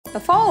The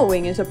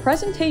following is a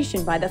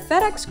presentation by the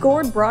FEDEX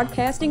GOURD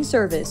Broadcasting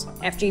Service,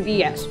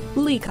 FGBS.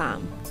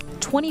 LECOM,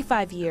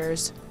 25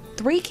 years,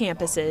 3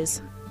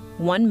 campuses,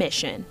 1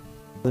 mission.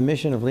 The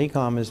mission of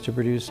LECOM is to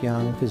produce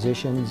young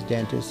physicians,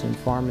 dentists, and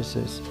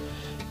pharmacists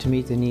to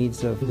meet the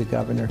needs of the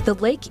governor. The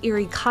Lake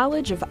Erie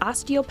College of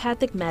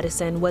Osteopathic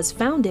Medicine was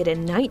founded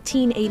in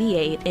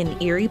 1988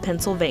 in Erie,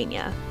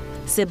 Pennsylvania.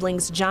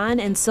 Siblings John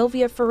and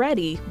Sylvia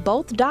Ferretti,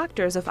 both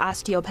doctors of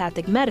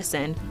osteopathic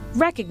medicine,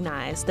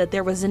 recognized that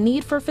there was a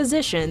need for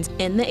physicians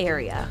in the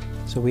area.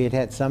 So we had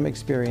had some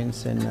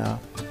experience in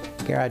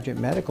graduate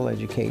medical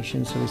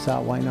education, so we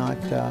thought, why not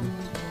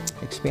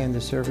expand the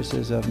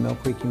services of Mill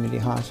Creek Community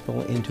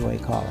Hospital into a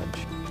college.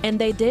 And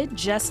they did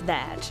just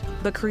that.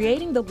 But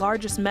creating the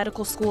largest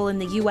medical school in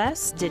the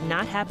U.S. did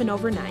not happen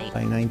overnight.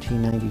 By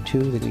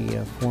 1992, we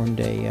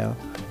formed a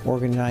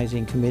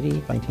organizing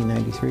committee. By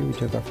 1993, we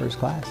took our first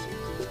class.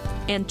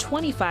 And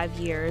 25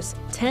 years,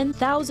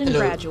 10,000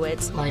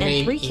 graduates,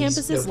 and 3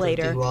 campuses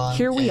later,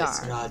 here we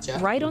are,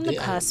 right on the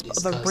cusp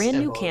of a brand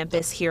new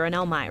campus here in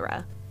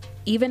Elmira.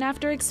 Even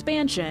after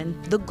expansion,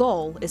 the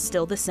goal is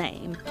still the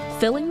same,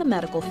 filling the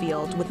medical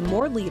field with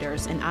more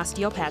leaders in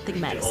osteopathic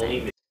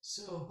medicine.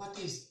 So what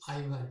is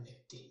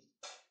ivermectin?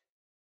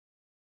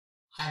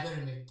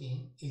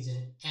 Ivermectin is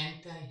an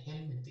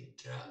anti-helminthic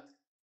drug.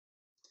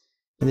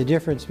 And the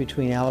difference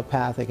between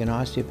allopathic and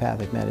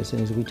osteopathic medicine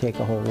is we take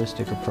a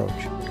holistic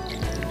approach.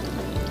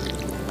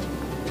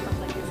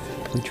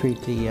 We treat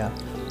the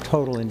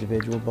total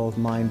individual, both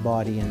mind,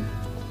 body, and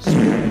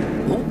spirit.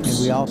 And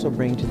we also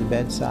bring to the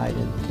bedside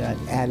an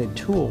added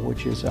tool,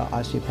 which is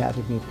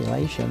osteopathic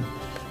manipulation,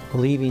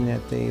 believing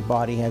that the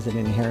body has an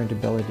inherent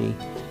ability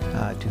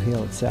to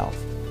heal itself.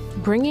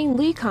 Bringing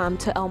LECOM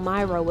to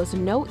Elmira was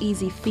no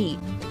easy feat.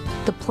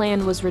 The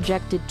plan was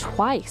rejected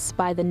twice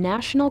by the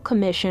National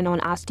Commission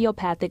on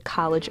Osteopathic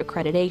College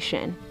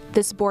Accreditation.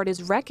 This board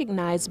is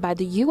recognized by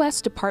the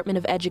U.S. Department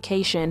of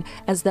Education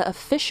as the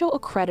official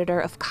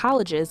accreditor of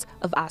colleges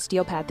of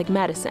osteopathic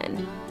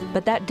medicine.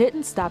 But that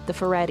didn't stop the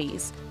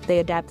Ferrettis. They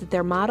adapted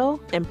their model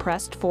and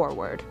pressed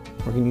forward.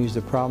 We're going to use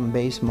the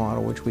problem-based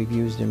model, which we've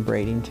used in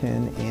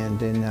Bradenton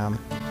and in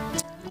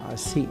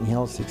Seton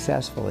Hill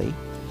successfully.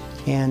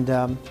 And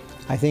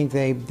I think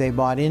they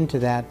bought into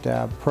that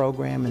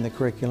program and the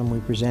curriculum we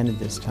presented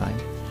this time.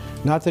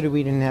 Not that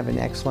we didn't have an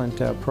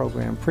excellent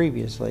program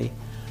previously,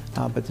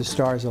 but the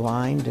stars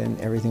aligned and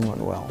everything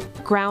went well.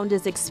 Ground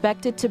is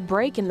expected to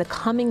break in the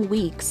coming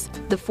weeks.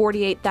 The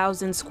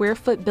 48,000 square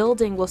foot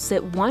building will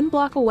sit 1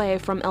 block away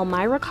from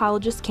Elmira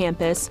College's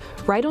campus,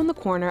 right on the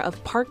corner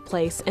of Park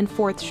Place and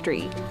 4th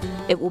Street.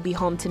 It will be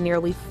home to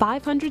nearly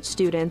 500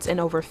 students and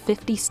over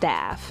 50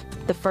 staff.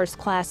 The first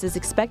class is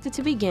expected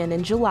to begin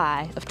in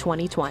July of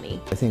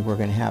 2020. I think we're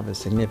going to have a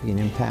significant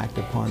impact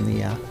upon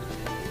the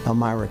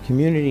Elmira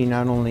community,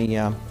 not only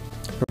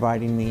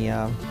providing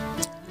the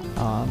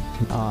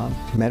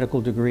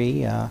medical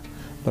degree,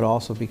 but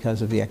also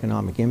because of the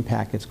economic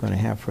impact it's going to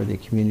have for the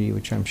community,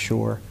 which I'm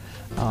sure.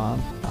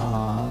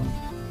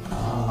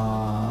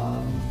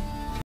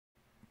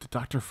 Did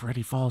Dr.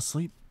 Ferretti fall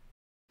asleep?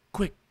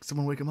 Quick,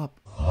 someone wake him up.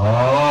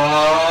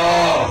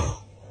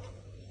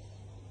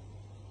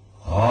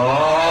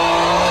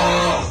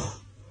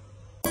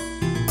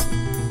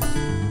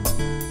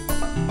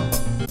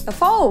 The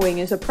following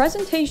is a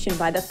presentation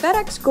by the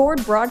FEDEX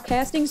GOURD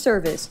Broadcasting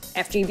Service,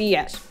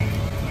 FGBS.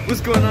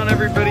 What's going on,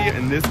 everybody?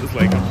 And this is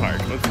LECOM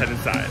Park. Let's head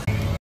inside.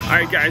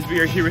 Alright guys, we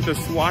are here with a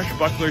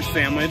swashbuckler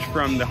sandwich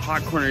from the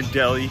Hot Corner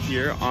Deli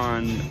here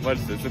on, what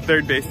is this, the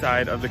 3rd base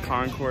side of the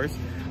concourse.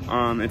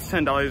 It's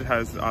 $10, it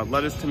has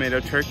lettuce, tomato,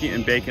 turkey,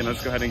 and bacon.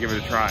 Let's go ahead and give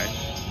it a try.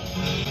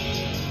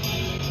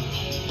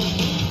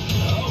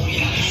 Oh,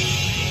 yes.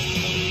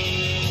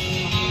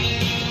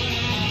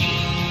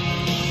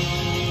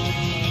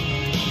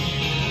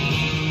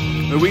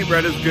 The wheat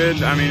bread is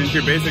good. I mean, it's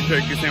your basic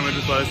turkey sandwich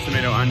with lettuce,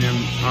 tomato, onion,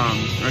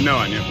 or no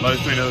onion,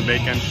 lettuce, tomato,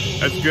 bacon.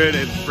 That's good,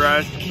 it's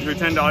fresh. For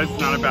 $10, it's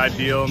not a bad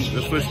deal.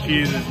 The Swiss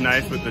cheese is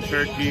nice with the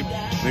turkey.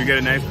 You get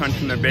a nice crunch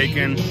from the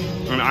bacon.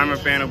 And I'm a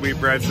fan of wheat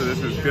bread, so this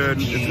is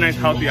good. It's a nice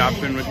healthy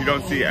option, which you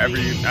don't see at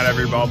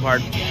every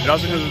ballpark. It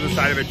also comes with a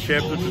side of a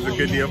chip, which is a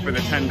good deal for the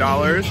 $10.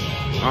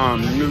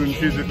 You can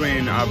choose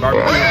between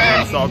barbecue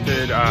and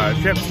salted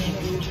chips.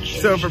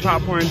 So for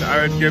pop points,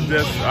 I would give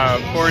this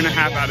 4.5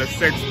 out of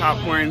 6 pop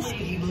points.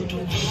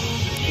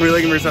 We're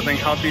looking for something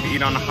healthy to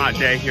eat on a hot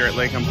day here at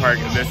LECOM Park,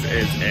 and this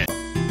is it.